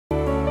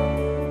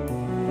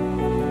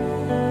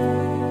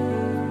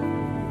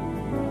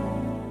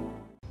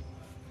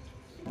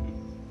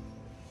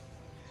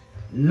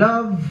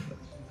Love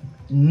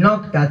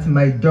knocked at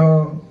my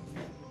door,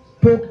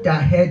 poked her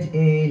head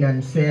in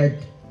and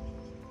said,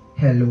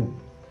 hello.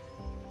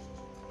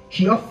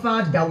 She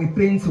offered that we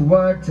paint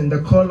words in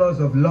the colors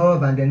of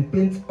love and then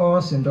paint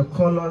us in the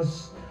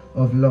colors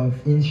of love.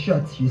 In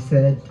short, she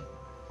said,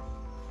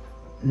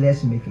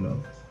 let's make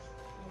love.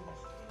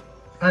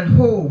 And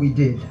we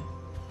did.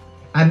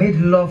 I made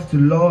love to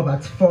love.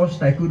 At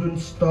first, I couldn't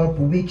stop.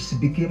 Weeks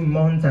became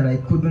months and I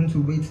couldn't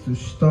wait to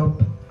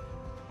stop.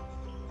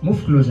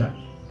 Move closer.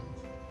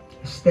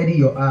 Steady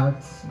your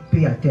heart.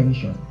 Pay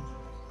attention.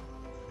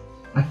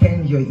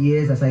 Attend your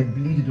ears as I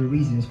bleed the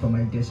reasons for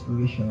my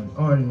desperation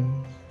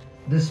on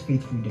this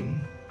fateful day.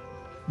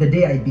 The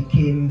day I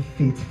became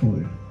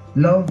faithful.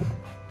 Love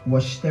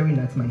was staring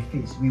at my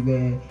face. We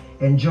were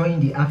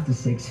enjoying the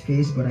after-sex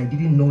phase, but I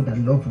didn't know that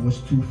love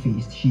was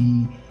two-faced.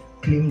 She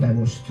claimed I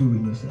was too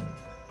innocent.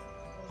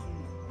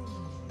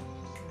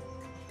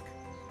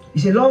 You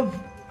see, love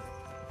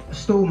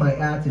stole my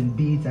heart in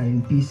bits and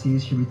in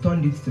pieces. She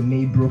returned it to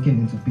me broken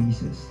into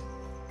pieces.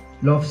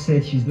 Love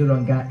said she's no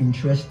longer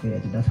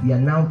interested, that we are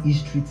now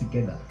history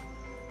together.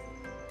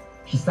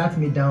 She sat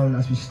me down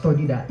as we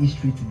studied our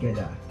history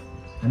together.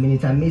 I mean,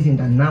 it's amazing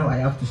that now I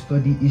have to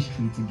study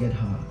history to get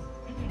her.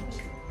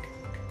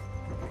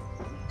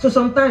 So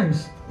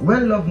sometimes,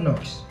 when love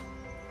knocks,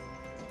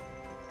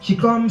 she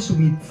comes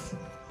with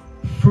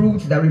fruit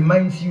that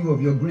reminds you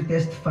of your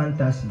greatest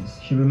fantasies.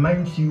 She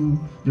reminds you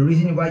the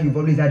reason why you've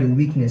always had a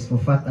weakness for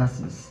fat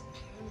asses.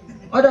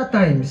 Other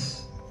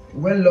times,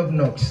 when love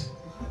knocks,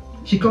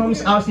 she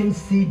comes housing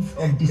seeds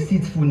of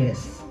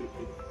deceitfulness.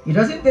 It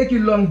doesn't take you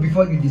long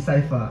before you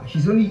decipher.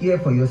 She's only here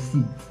for your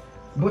seeds,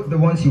 both the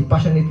ones you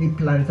passionately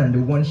plant and the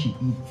ones she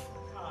eats.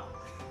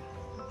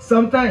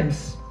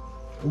 Sometimes,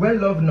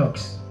 when love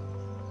knocks,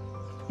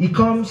 it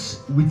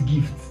comes with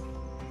gifts.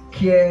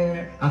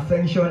 Care,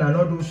 affection, and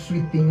all those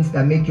sweet things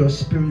that make your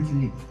spirit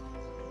lit.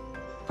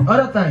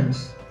 Other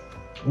times,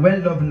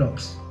 when love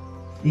knocks,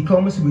 it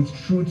comes with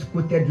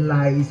truth-quoted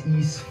lies.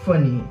 He's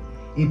funny,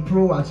 a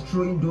pro at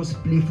throwing those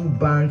playful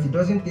bands. It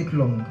doesn't take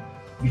long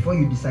before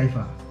you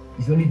decipher.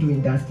 He's only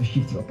doing that to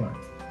shift your pants.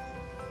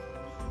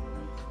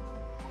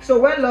 So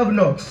when love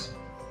knocks,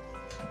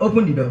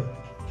 open the door.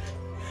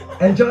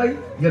 Enjoy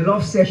your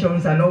love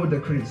sessions and all the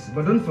craze,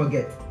 but don't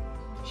forget,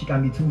 she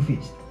can be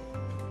two-faced.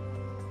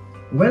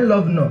 When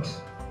love knocks,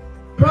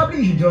 probably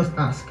you should just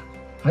ask,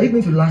 are you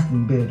going to last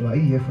in bed or are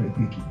you here for a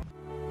quickie?